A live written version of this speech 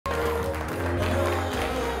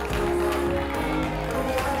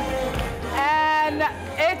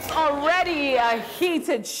already a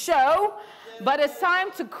heated show, but it's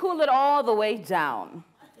time to cool it all the way down.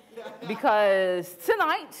 Because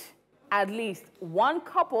tonight, at least one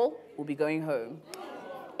couple will be going home.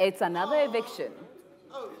 It's another eviction.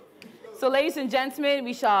 So ladies and gentlemen,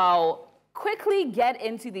 we shall quickly get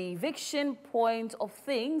into the eviction point of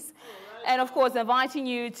things. And of course, inviting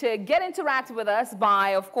you to get interactive with us by,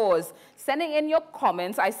 of course, sending in your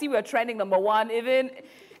comments. I see we're trending #1.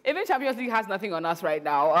 Even Champions League has nothing on us right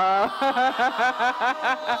now.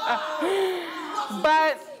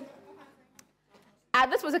 But at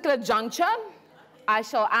this particular juncture, I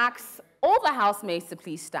shall ask all the housemates to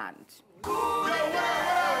please stand.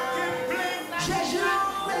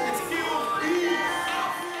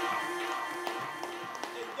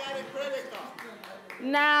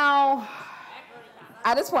 Now,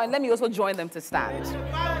 at this point, let me also join them to stand.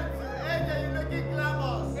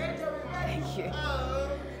 Thank you.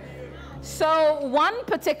 So, one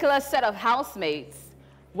particular set of housemates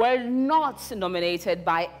were not nominated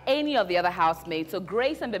by any of the other housemates. So,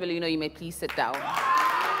 Grace and Bebelino, you may please sit down.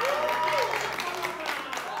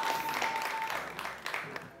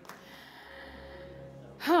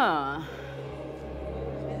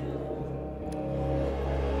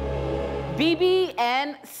 Bibi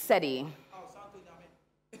and Seti.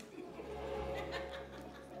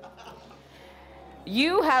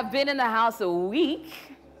 You have been in the house a week,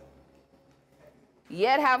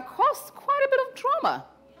 yet have caused quite a bit of drama.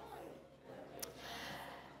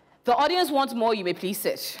 The audience wants more, you may please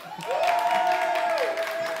sit.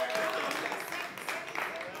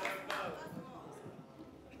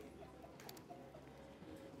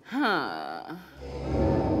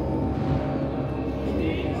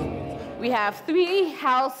 We have 3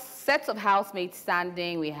 sets of housemates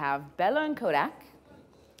standing. We have Bella and Kodak,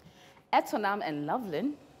 Etonam and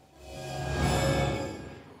Lovelyn,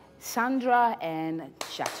 Sandra and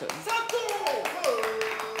Chato.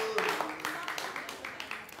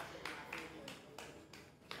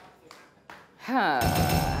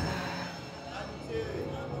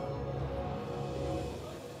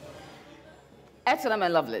 Etonam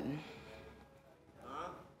and Lovelyn,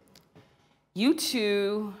 you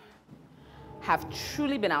two have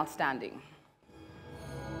truly been outstanding.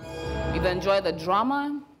 We've enjoyed the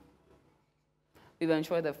drama. We've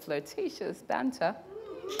enjoyed the flirtatious banter.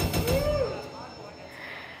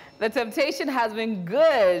 The temptation has been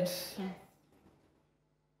good.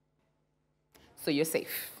 So you're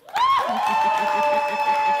safe.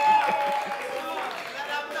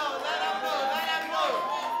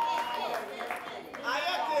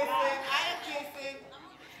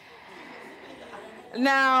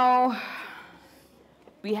 Now,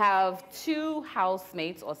 we have 2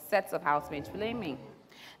 housemates or sets of housemates blaming.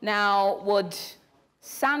 Now, would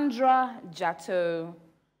Sandra, Jato,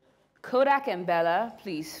 Kodak, and Bella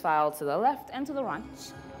please file to the left and to the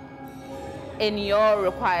right in your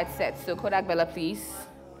required sets? So, Kodak, Bella, please.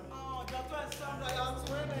 Oh, Jato and Sandra, I'm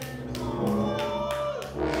swimming.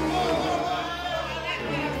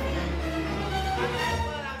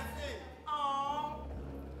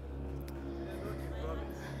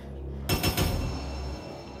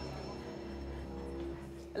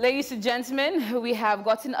 Ladies and gentlemen, we have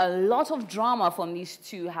gotten a lot of drama from these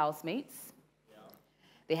 2 housemates. Yeah.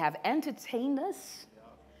 They have entertained us. Yeah.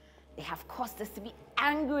 They have caused us to be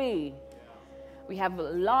angry. Yeah. We have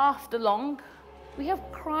laughed along. We have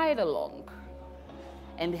cried along.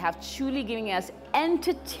 And they have truly given us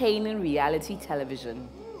entertaining reality television.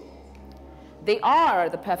 They are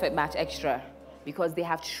the perfect match extra because they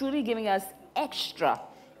have truly given us extra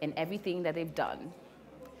in everything that they've done.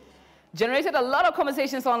 Generated a lot of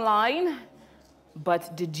conversations online,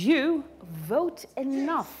 but did you vote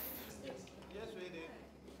enough? Yes, we did.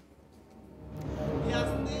 Yes,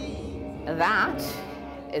 that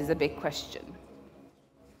is a big question.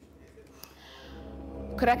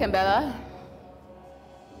 Kodak and Bella,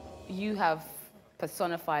 you have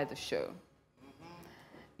personified the show.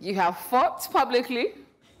 You have fought publicly,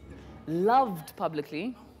 loved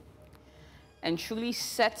publicly, and truly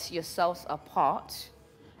set yourselves apart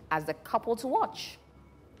as the couple to watch.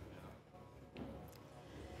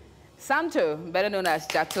 Santo, better known as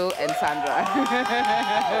Jato and Sandra.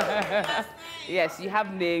 Yes, you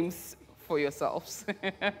have names for yourselves.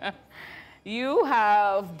 You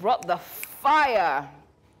have brought the fire.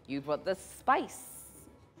 You brought the spice.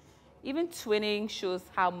 Even twinning shows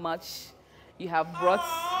how much you have brought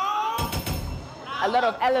a lot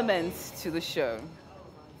of elements to the show.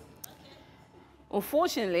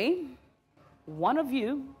 Unfortunately, one of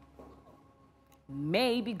you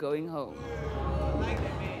may be going home.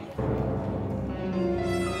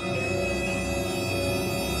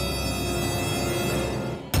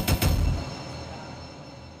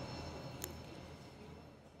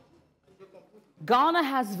 Ghana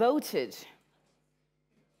has voted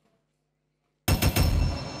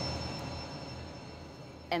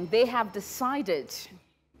and they have decided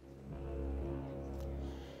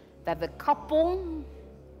that the couple,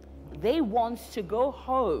 they want to go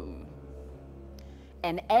home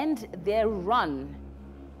and end their run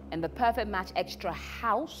in the Perfect Match Extra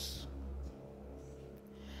house.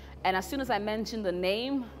 And as soon as I mention the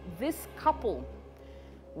name, this couple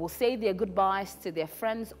will say their goodbyes to their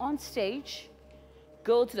friends on stage,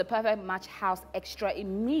 go to the Perfect Match House Extra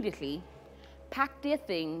immediately, pack their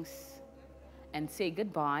things, and say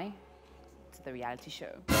goodbye to the reality show.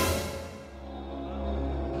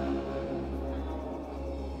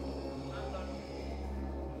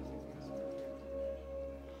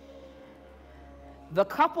 The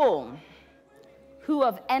couple who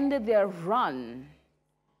have ended their run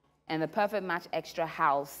in the Perfect Match Extra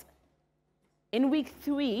house in week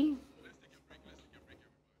 3,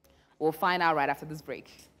 we'll find out right after this break.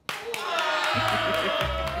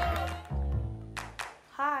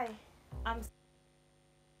 Hi, I'm...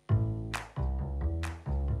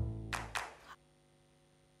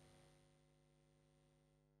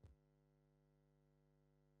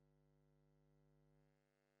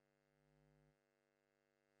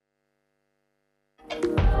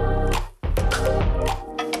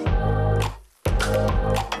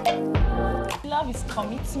 Love is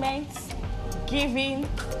commitment, giving,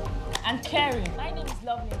 and caring. My name is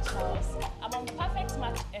Lovely Charles. I'm on Perfect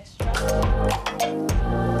Match Extra.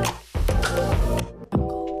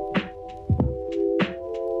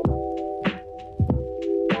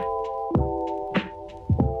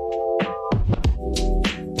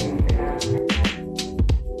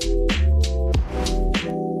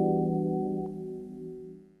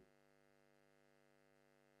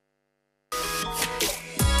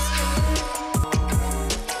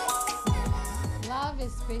 Love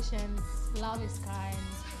is patience, love is kind,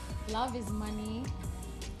 love is money,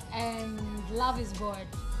 and love is God.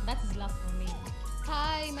 That is love for me.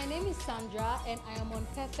 Hi, my name is Sandra, and I am on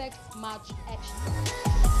Perfect Match Extra.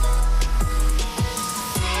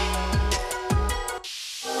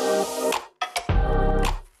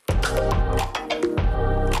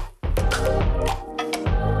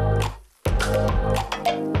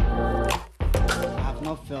 I have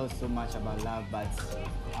not felt so much about love, but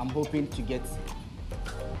I'm hoping to get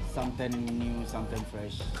something new, something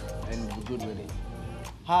fresh, and be good with it.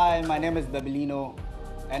 Hi, my name is Bebelino,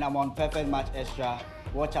 and I'm on Perfect Match Extra.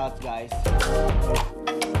 Watch out, guys. I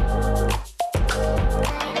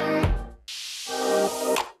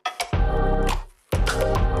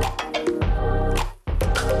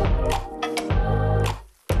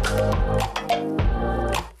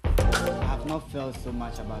have not felt so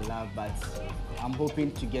much about love, but I'm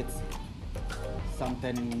hoping to get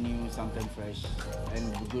something new, something fresh,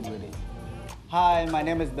 and be good with it. Hi, my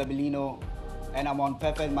name is Bebelino, and I'm on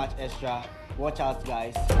Perfect Match Extra. Watch out,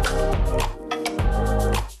 guys. I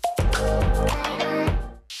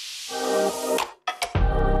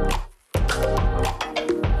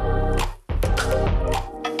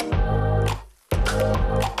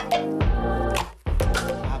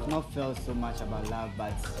have not felt so much about love,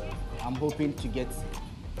 but I'm hoping to get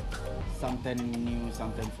something new,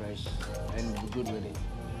 something fresh, and be good with it.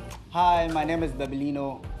 Hi, my name is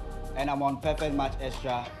Bebelino, and I'm on Perfect Match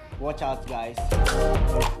Extra. Watch out, guys.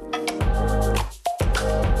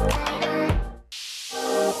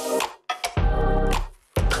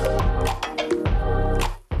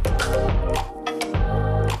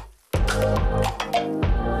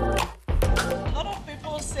 A lot of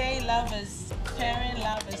people say love is caring,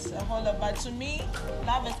 love is a whole lot, but to me,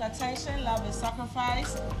 love is attention, love is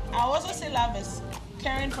sacrifice. I also say love is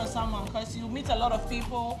caring for someone, because you meet a lot of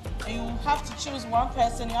people and you have to choose one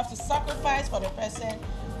person, you have to sacrifice for the person,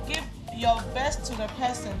 give your best to the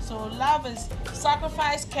person. So love is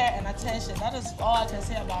sacrifice, care, and attention. That is all I can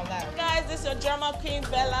say about that. Guys, this is your drama queen,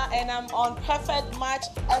 Bella, and I'm on Perfect Match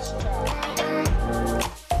Extra.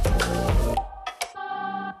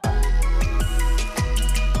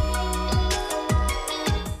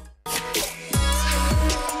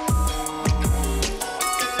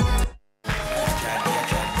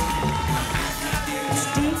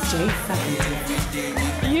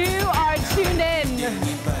 You are tuned in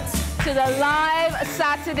to the live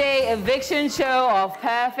Saturday eviction show of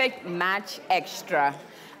Perfect Match Extra.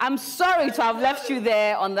 I'm sorry to have left you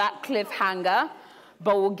there on that cliffhanger,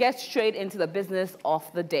 but we'll get straight into the business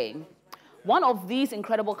of the day. One of these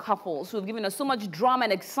incredible couples who have given us so much drama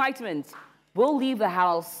and excitement will leave the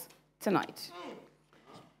house tonight.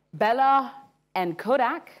 Bella and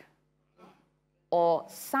Kodak, or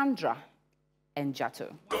Sandra and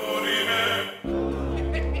Jato.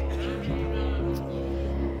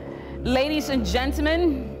 Ladies and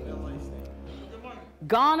gentlemen,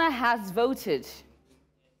 Ghana has voted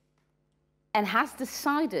and has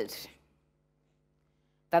decided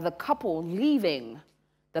that the couple leaving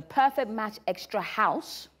the Perfect Match Extra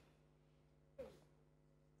house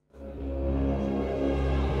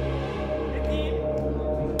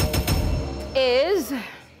is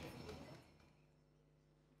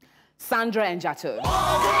Sandra and Jato.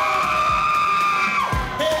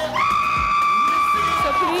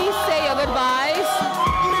 So please say your goodbyes.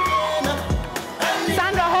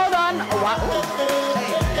 Sandra, hold on. Wow.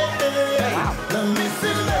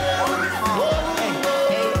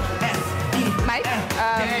 Mike?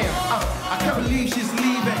 I can't believe she's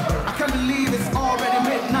leaving. I can't believe it's already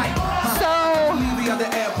midnight. So, Leaving at the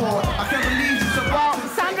airport. I can't believe she's about to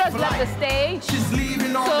Sandra's left the stage. She's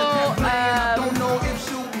leaving on the plane. I don't know if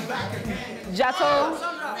she'll be back again. Jato,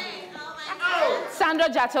 Sandra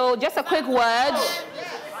Jato, just a quick word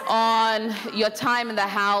on your time in the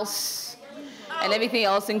house and everything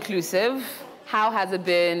else inclusive. How has it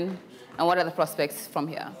been and what are the prospects from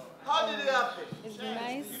here? How did it happen? It's been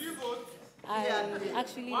nice. I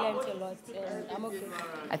actually learned a lot and I'm okay.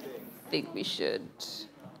 I think we should.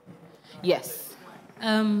 Yes.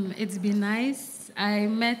 It's been nice. I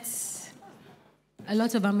met a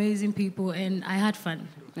lot of amazing people and I had fun.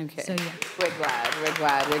 Okay. So yeah.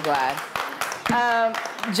 We're glad.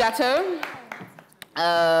 Jato,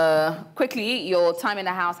 quickly, your time in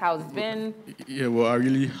the house, how's it been? Yeah, well, I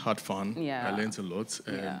really had fun. Yeah. I learned a lot.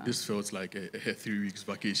 And Yeah. this felt like a 3 weeks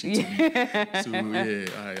vacation to me. So,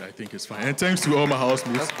 yeah, I think it's fine. And thanks to all my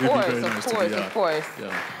housemates. Of They've been very nice to me. Yeah. Of course.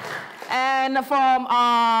 Yeah. And from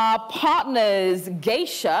our partners,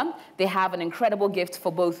 Geisha, they have an incredible gift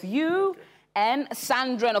for both you and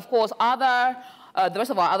Sandra, and of course, the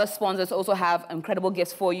rest of our other sponsors also have incredible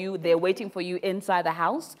gifts for you. They're waiting for you inside the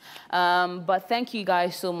house. But thank you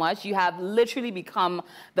guys so much. You have literally become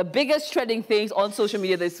the biggest trending things on social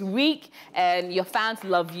media this week, and your fans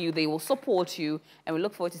love you. They will support you, and we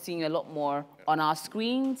look forward to seeing you a lot more on our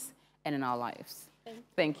screens and in our lives.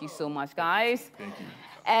 Thank you so much, guys. Thank you.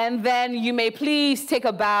 And then you may please take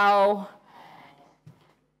a bow.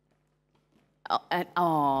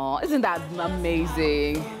 Oh, isn't that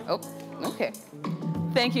amazing? Oh, okay.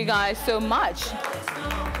 Thank you guys so much.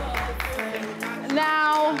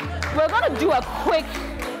 Now, we're going to do a quick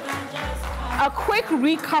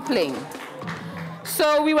recoupling.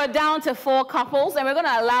 So we were down to 4 couples, and we're going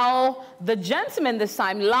to allow the gentlemen this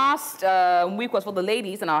time. Last week was for the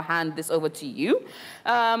ladies, and I'll hand this over to you,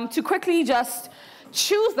 to quickly just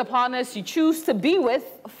choose the partners you choose to be with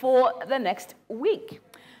for the next week.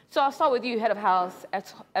 So I'll start with you, head of house,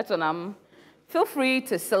 Etonam. Feel free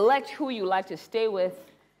to select who you like to stay with.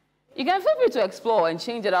 You can feel free to explore and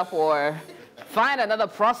change it up or find another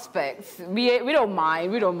prospect. We don't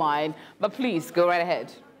mind, but please, go right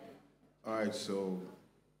ahead. All right, so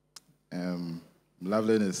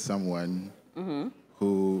Loveland is someone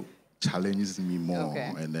who challenges me more,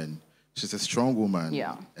 and then she's a strong woman,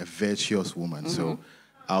 a virtuous woman, so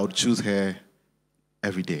I would choose her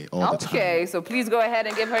every day, all the time. Okay, so please go ahead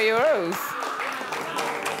and give her your rose.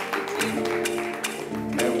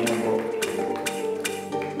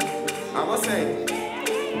 I must say.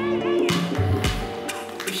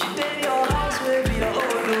 If she did your house, baby,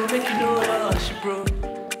 oh, make you know how she broke.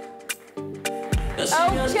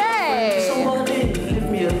 Okay.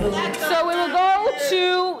 So we will go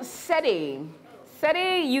to Seti.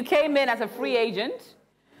 Seti, you came in as a free agent.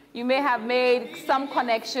 You may have made some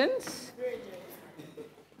connections.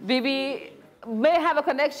 Bibi may have a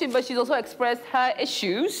connection, but she's also expressed her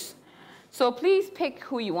issues. So please pick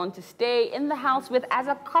who you want to stay in the house with as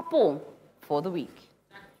a couple for the week.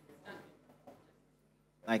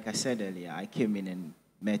 Like I said earlier, I came in and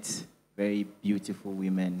met very beautiful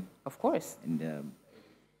women. Of course. And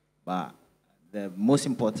but the most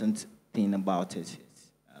important thing about it is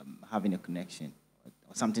having a connection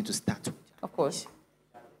or something to start with. Of course.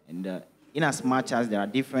 And in as much as there are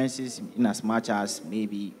differences, in as much as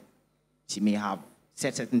maybe she may have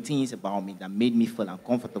said certain things about me that made me feel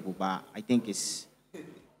uncomfortable, but I think it's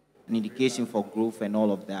an indication for growth and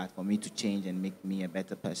all of that for me to change and make me a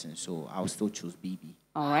better person. So I'll still choose BB.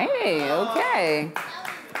 All right, okay.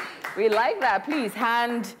 We like that. Please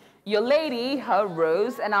hand your lady her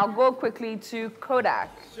rose, and I'll go quickly to Kodak.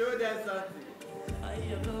 Show them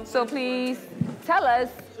something. So please tell us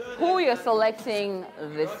who you're selecting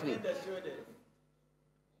this week.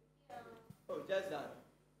 Oh, just that.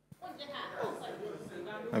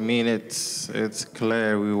 I mean, it's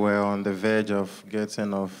clear we were on the verge of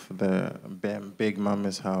getting off the Big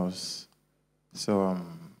Mama's house. So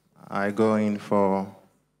I go in for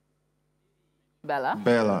Bella.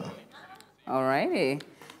 Bella. All righty.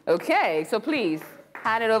 Okay, so please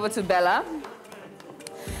hand it over to Bella.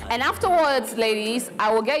 And afterwards, ladies,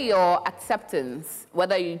 I will get your acceptance,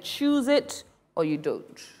 whether you choose it or you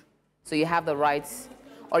don't. So you have the right,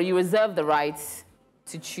 or you reserve the right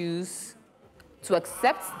to choose to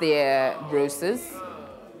accept their roses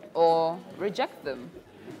or reject them.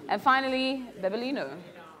 And finally, Bebelino.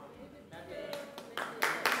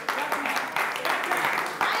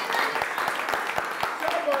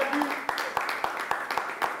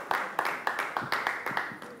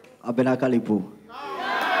 Abenakalipu.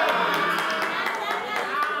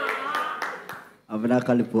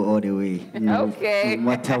 Abenakalipu all the way. No, okay. No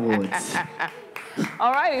matter what.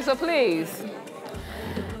 All righty, so please.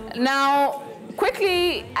 Now,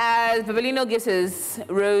 quickly, as Bebelino gives his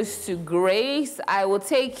rose to Grace, I will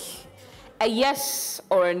take a yes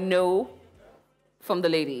or a no from the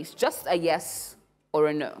ladies. Just a yes or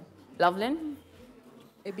a no. Lovelyn?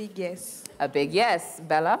 A big yes. A big yes.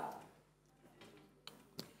 Bella?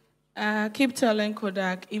 Keep telling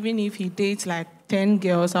Kodak, even if he dates like 10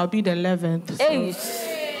 girls, I'll be the 11th. So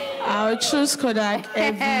I'll choose Kodak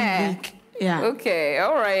every week. Yeah. Okay,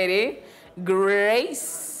 all righty.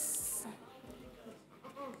 Grace.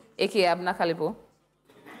 A.K.A. Abna Kalipo.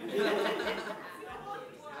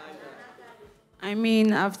 I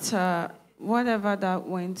mean, after whatever that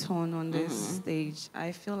went on this stage,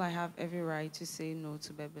 I feel I have every right to say no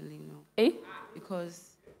to Bebelino. Eh?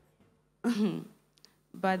 Because,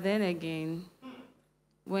 but then again,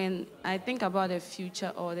 when I think about the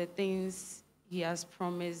future or the things he has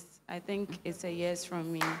promised, I think it's a yes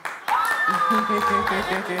from me. He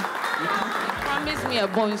promised me a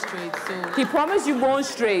bone straight, so... He promised you bone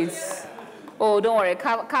straight. Oh, don't worry.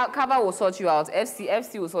 Kava will sort you out.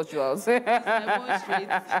 FC will sort you out.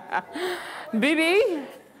 Bibi,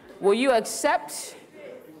 will you accept?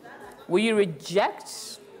 Will you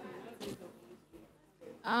reject?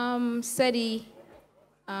 Seti,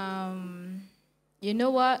 you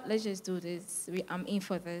know what? Let's just do this. I'm in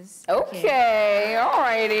for this. Okay, all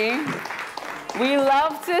righty. We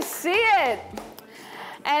love to see it.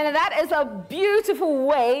 And that is a beautiful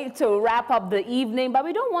way to wrap up the evening, but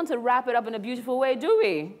we don't want to wrap it up in a beautiful way, do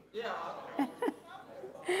we? Yeah.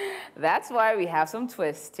 That's why we have some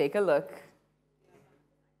twists. Take a look.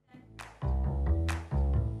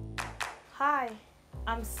 Hi,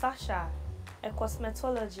 I'm Sasha, a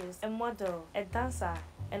cosmetologist, a model, a dancer,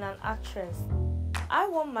 and an actress. I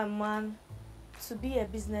want my man to be a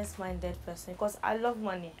business-minded person because I love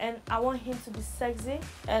money, and I want him to be sexy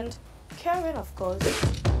and caring, of course.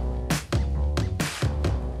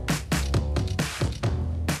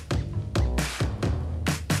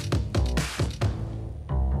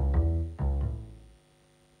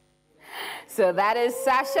 So that is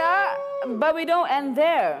Sasha, but we don't end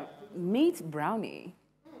there. Meet Brownie.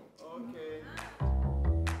 Okay.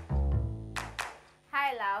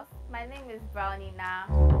 Hi, love. My name is Brownie now.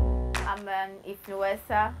 I'm an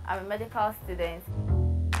influencer. I'm a medical student.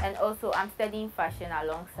 And also, I'm studying fashion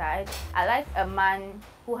alongside. I like a man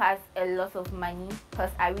who has a lot of money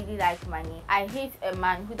because I really like money. I hate a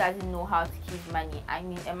man who doesn't know how to keep money. I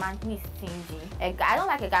mean, a man who is stingy. I don't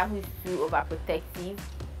like a guy who is too overprotective.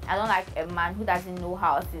 I don't like a man who doesn't know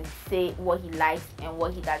how to say what he likes and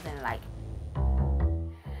what he doesn't like.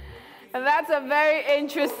 And that's a very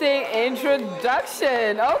interesting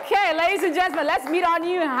introduction. Okay, ladies and gentlemen, let's meet our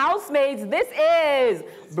new housemates. This is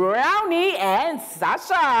Brownie and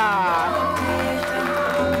Sasha.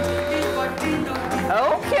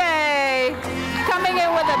 Okay, coming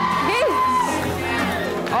in with a beat.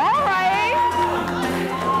 All right.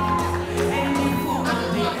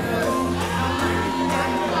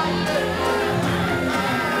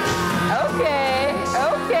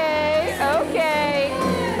 Okay.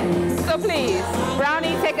 So please,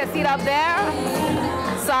 Brownie, take a seat up there.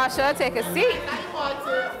 Sasha, take a seat.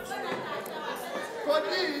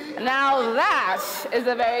 Now that is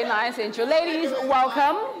a very nice intro. Ladies,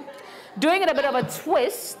 welcome. Doing it a bit of a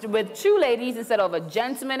twist with two ladies instead of a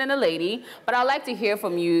gentleman and a lady. But I'd like to hear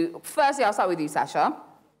from you. Firstly, I'll start with you, Sasha.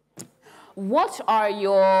 What are you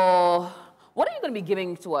going to be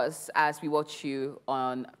giving to us as we watch you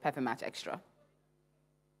on Pepper Match Extra?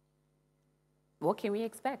 What can we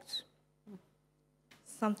expect?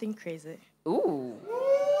 Something crazy. Ooh,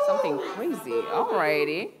 something crazy. All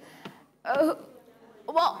righty.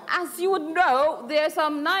 Well, as you would know, there's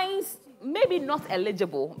some nice, maybe not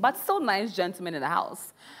eligible, but still nice gentlemen in the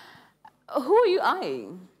house. Who are you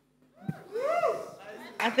eyeing?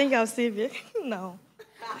 I think I'll save it. No.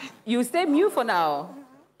 You stay mute for now.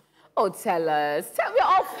 Oh, tell us. We're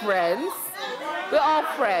all friends. We're all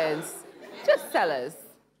friends. Just tell us.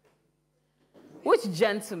 Which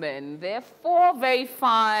gentlemen? They're four very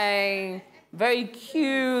fine, very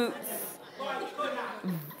cute.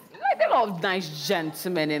 Like, there are a lot of nice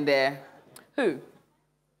gentlemen in there. Who?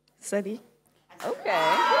 Seti.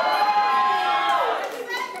 Okay.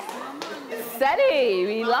 Seti,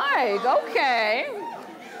 we like. Okay.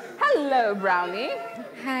 Hello, Brownie.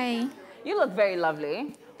 Hi. You look very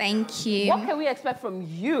lovely. Thank you. What can we expect from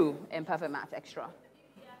you in Perfect Match Extra?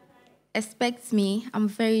 Expect me. I'm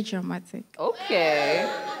very dramatic. Okay.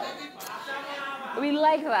 We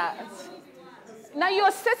like that. Now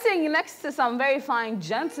you're sitting next to some very fine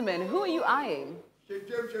gentlemen. Who are you eyeing?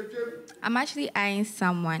 I'm actually eyeing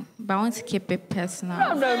someone, but I want to keep it personal.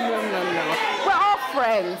 No. We're all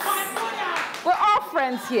friends. We're all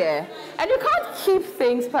friends here. And you can't keep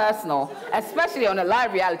things personal, especially on a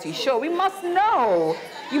live reality show. We must know.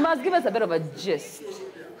 You must give us a bit of a gist.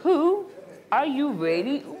 Who are you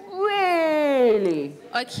really?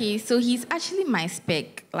 Okay, so he's actually my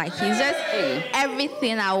spec. Like, he's just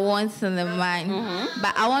everything I want in a man.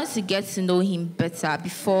 But I want to get to know him better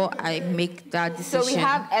before I make that decision. So we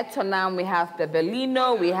have Etonam, we have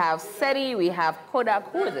Bebelino, we have Seti, we have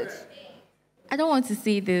Kodak. Who is it? I don't want to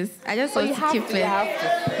say this. I just want to keep it. You have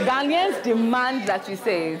to. Ghanaians demand that you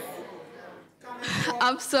say it.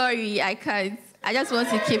 I'm sorry, I can't. I just want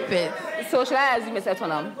to keep it. So should I assume it's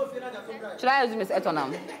Etonam? Should I assume it's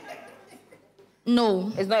Etonam?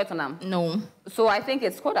 No. It's not Etonam? No. So I think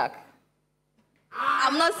it's Kodak.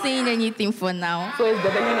 I'm not saying anything for now. So it's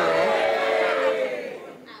Bebelino, eh?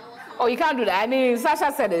 Oh, you can't do that. I mean,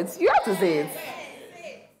 Sasha said it. You have to say it.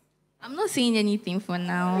 I'm not saying anything for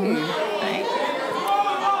now.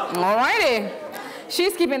 Alrighty.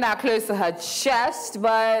 She's keeping that close to her chest,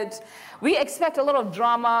 but we expect a lot of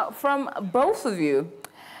drama from both of you.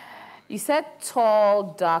 You said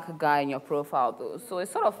tall, dark guy in your profile, though, so it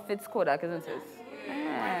sort of fits Kodak, isn't it?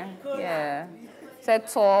 Yeah. You said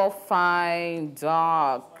tall, fine,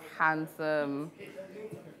 dark, handsome.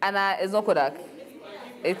 And it's not Kodak.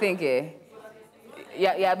 I think,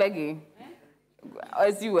 Yeah, I beg you.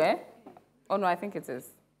 It's you, eh? Oh, no, I think it is.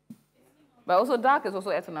 But also dark is also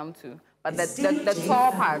Etonam, too. But the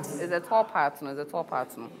tall part is a tall part, no? It's a tall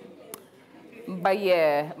part, no? But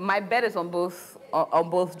yeah, my bet is on both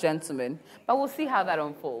gentlemen. But we'll see how that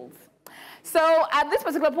unfolds. So at this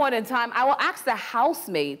particular point in time, I will ask the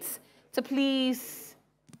housemates to please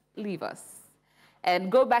leave us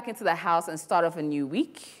and go back into the house and start off a new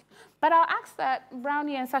week. But I'll ask that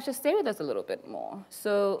Brownie and Sasha stay with us a little bit more.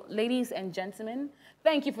 So ladies and gentlemen,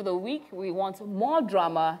 thank you for the week. We want more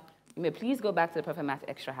drama. You may please go back to the Perfect Match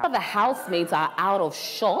Extra house. The housemates are out of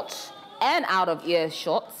shot and out of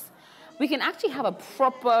earshot. We can actually have a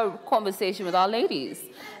proper conversation with our ladies.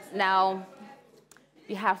 Now,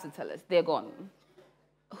 you have to tell us. They're gone.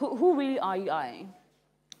 Who really are you eyeing?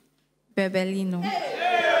 Bebelino.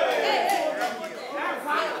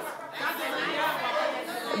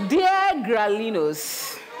 Dear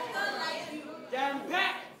Gralinos,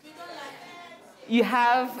 you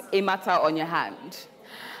have a matter on your hand.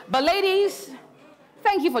 But ladies,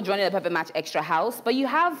 thank you for joining the Perfect Match Extra house, but you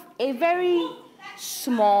have a very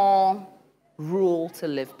small rule to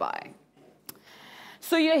live by.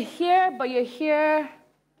 So you're here, but you're here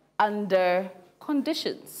under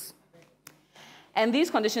conditions. And these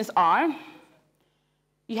conditions are,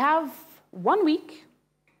 you have 1 week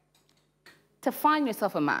to find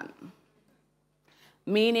yourself a man.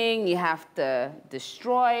 Meaning you have to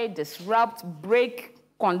destroy, disrupt, break,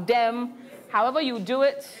 condemn, however you do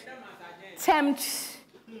it, tempt,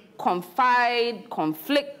 confide,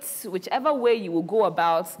 conflict, whichever way you will go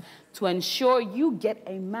about to ensure you get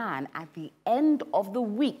a man at the end of the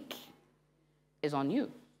week is on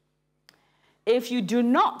you. If you do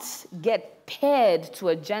not get paired to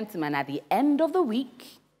a gentleman at the end of the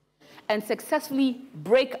week and successfully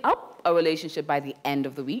break up a relationship by the end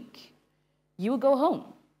of the week, you will go home.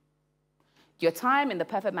 Your time in the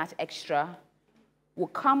Perfect Match Extra will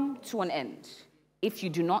come to an end if you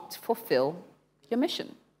do not fulfill your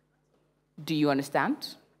mission. Do you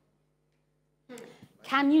understand?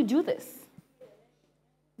 Can you do this?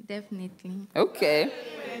 Definitely. Okay.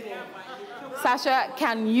 Sasha,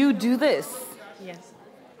 can you do this? Yes.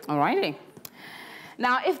 All righty.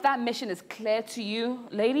 Now, if that mission is clear to you,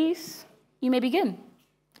 ladies, you may begin.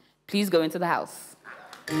 Please go into the house.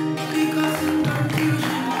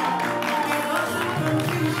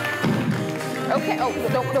 Okay, oh,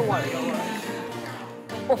 don't worry.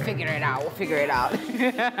 We'll figure it out.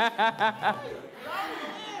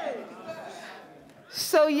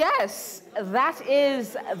 So yes, that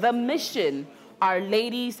is the mission our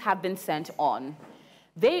ladies have been sent on.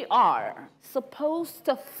 They are supposed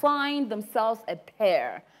to find themselves a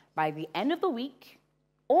pair by the end of the week,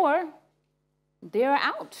 or they're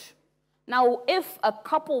out. Now, if a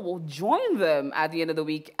couple will join them at the end of the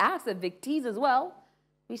week as evictees as well,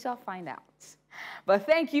 we shall find out. But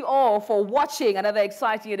thank you all for watching another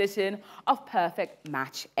exciting edition of Perfect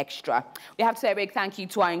Match Extra. We have to say a big thank you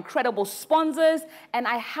to our incredible sponsors, and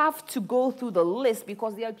I have to go through the list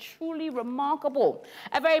because they are truly remarkable.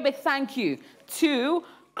 A very big thank you to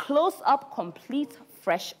Close Up Complete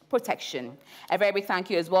Fresh Protection. A very big thank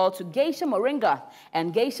you as well to Geisha Moringa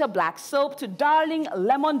and Geisha Black Soap, to Darling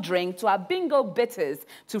Lemon Drink, to our Bingo Bitters,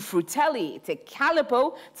 to Frutelli, to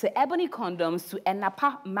Calipo, to Ebony Condoms, to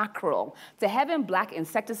Enapa Mackerel, to Heaven Black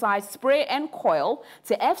Insecticide Spray and Coil,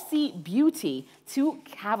 to FC Beauty, to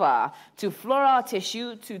Cava, to Floral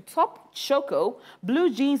Tissue, to Top Choco, Blue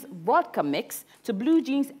Jeans Vodka Mix, to Blue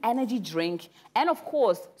Jeans Energy Drink, and of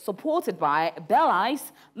course, supported by Bell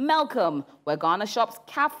Ice, Malcolm, where Ghana shops,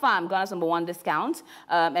 CAFAM, Ghana's #1 discount,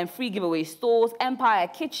 and free giveaway stores, Empire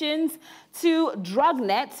Kitchens, to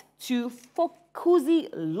Drugnet, to Fokuzi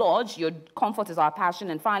Lodge, your comfort is our passion,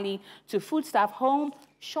 and finally, to Foodstaff Home,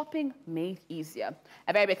 shopping made easier.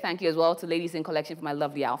 A very big thank you as well to Ladies in Collection for my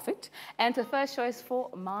lovely outfit, and to First Choice for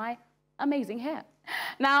my amazing hair.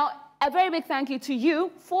 Now, a very big thank you to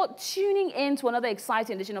you for tuning in to another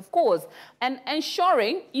exciting edition, of course, and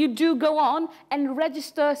ensuring you do go on and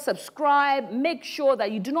register, subscribe, make sure that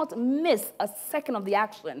you do not miss a second of the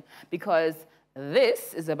action, because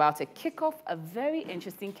this is about to kick off a very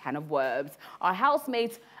interesting can of worms. Our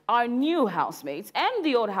housemates, our new housemates, and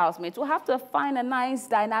the old housemates will have to find a nice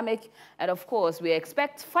dynamic, and of course, we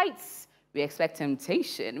expect fights, we expect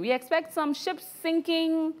temptation, we expect some ships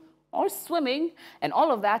sinking, or swimming, and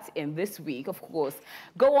all of that in this week, of course.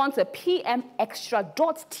 Go on to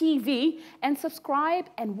pmextra.tv and subscribe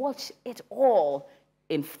and watch it all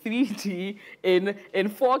in 3D, in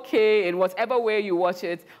 4K, in whatever way you watch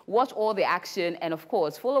it. Watch all the action, and of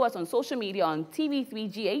course, follow us on social media on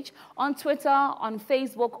TV3GH, on Twitter, on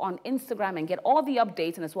Facebook, on Instagram, and get all the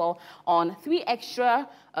updates, and as well on 3Xtra,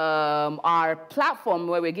 our platform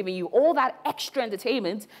where we're giving you all that extra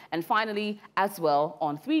entertainment, and finally, as well,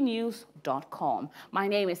 on 3news.com. My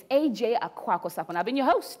name is AJ Akwako-Sapon, and I've been your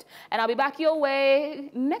host, and I'll be back your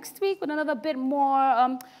way next week with another bit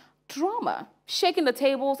more drama, shaking the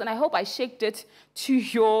tables, and I hope I shaked it to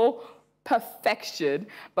your perfection.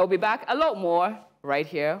 But we'll be back a lot more right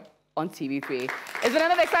here on TV3. It's been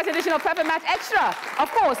another exciting edition of Perfect Match Extra. Of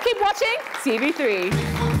course, keep watching TV3.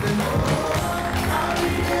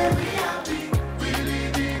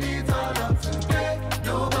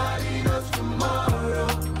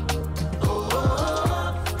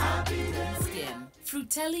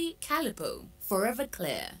 Frutelli Calipo, Forever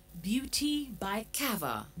Clear, Beauty by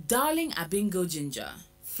Cava, Darling Abingo Ginger,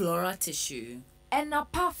 Flora Tissue,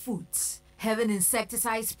 Enapa Foods, Heaven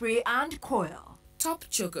Insecticide Spray and Coil, Top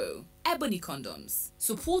Choco, Ebony Condoms,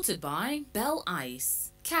 supported by Bell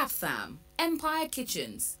Ice, CAFAM, Empire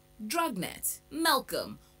Kitchens, Drugnet,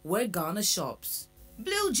 Malcolm, where Ghana shops,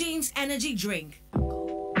 Blue Jeans Energy Drink.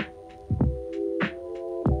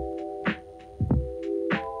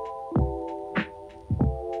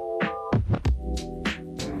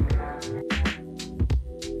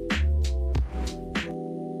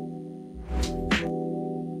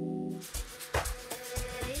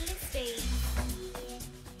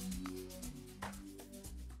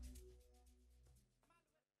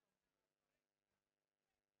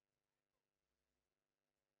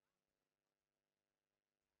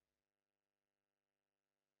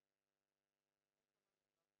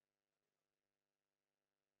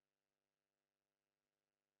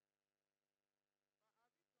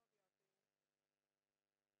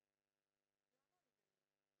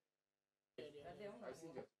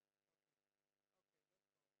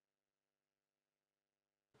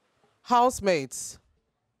 Housemates.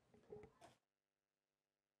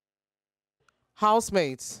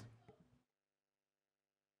 Housemates.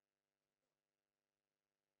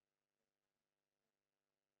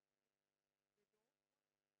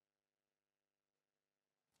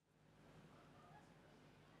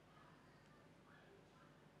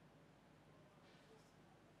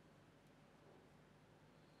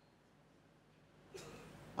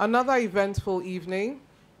 Another eventful evening.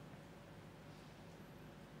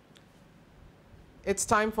 It's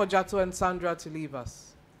time for Jato and Sandra to leave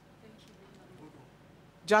us.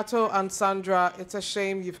 Jato and Sandra, it's a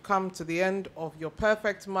shame you've come to the end of your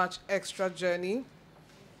Perfect Match Extra journey.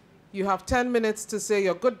 You have 10 minutes to say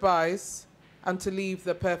your goodbyes and to leave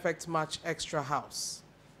the Perfect Match Extra house.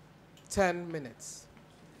 10 minutes,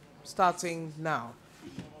 starting now.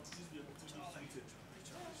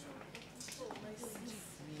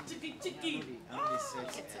 chicky.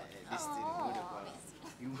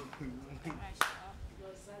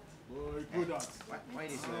 Boy, good at. Why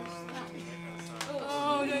this?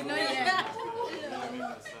 Oh, no, not yet.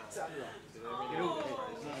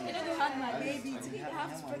 I don't have my baby. I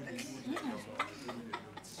have to protect it.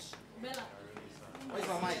 Bella. Where's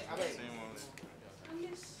my mic? I bet.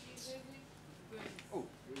 Oh,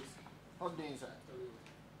 hot day inside.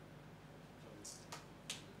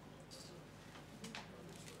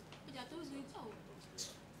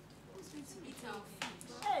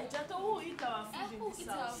 Hey, Jato, who eat our food in this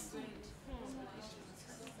house?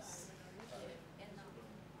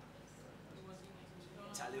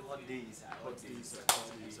 Charlie, hot days. Hot days.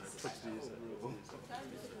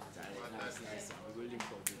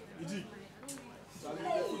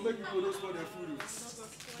 Charlie, make people don't spoil their food.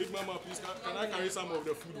 Big Mama, please, can I carry some of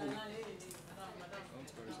the food home?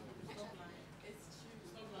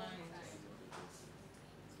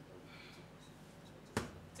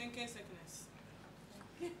 Thinking sickness.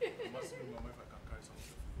 I must bring Mama if I can carry some of the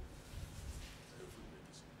food.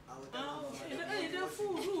 The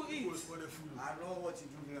food, who eats? I know what you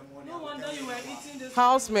do in the morning. No wonder you were eating this.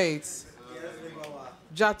 Housemates,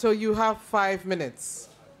 Jato, you have 5 minutes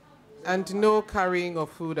and no carrying of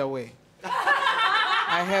food away.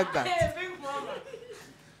 I heard that. Hey, big brother.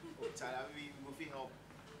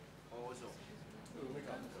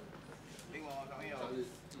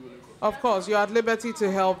 Of course, you're at liberty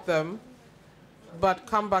to help them, but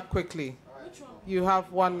come back quickly. You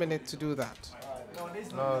have 1 minute to do that.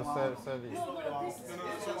 No, sell it.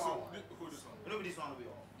 Maybe this one will be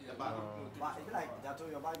all. The back. But it's like that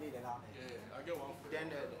your bag need the lamp. Yeah, I get one. Then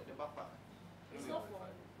the back part. It's not for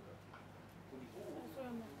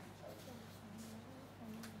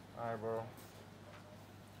Alright, bro.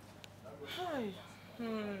 Hi. She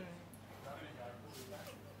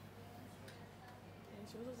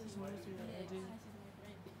also says she wants to be ready.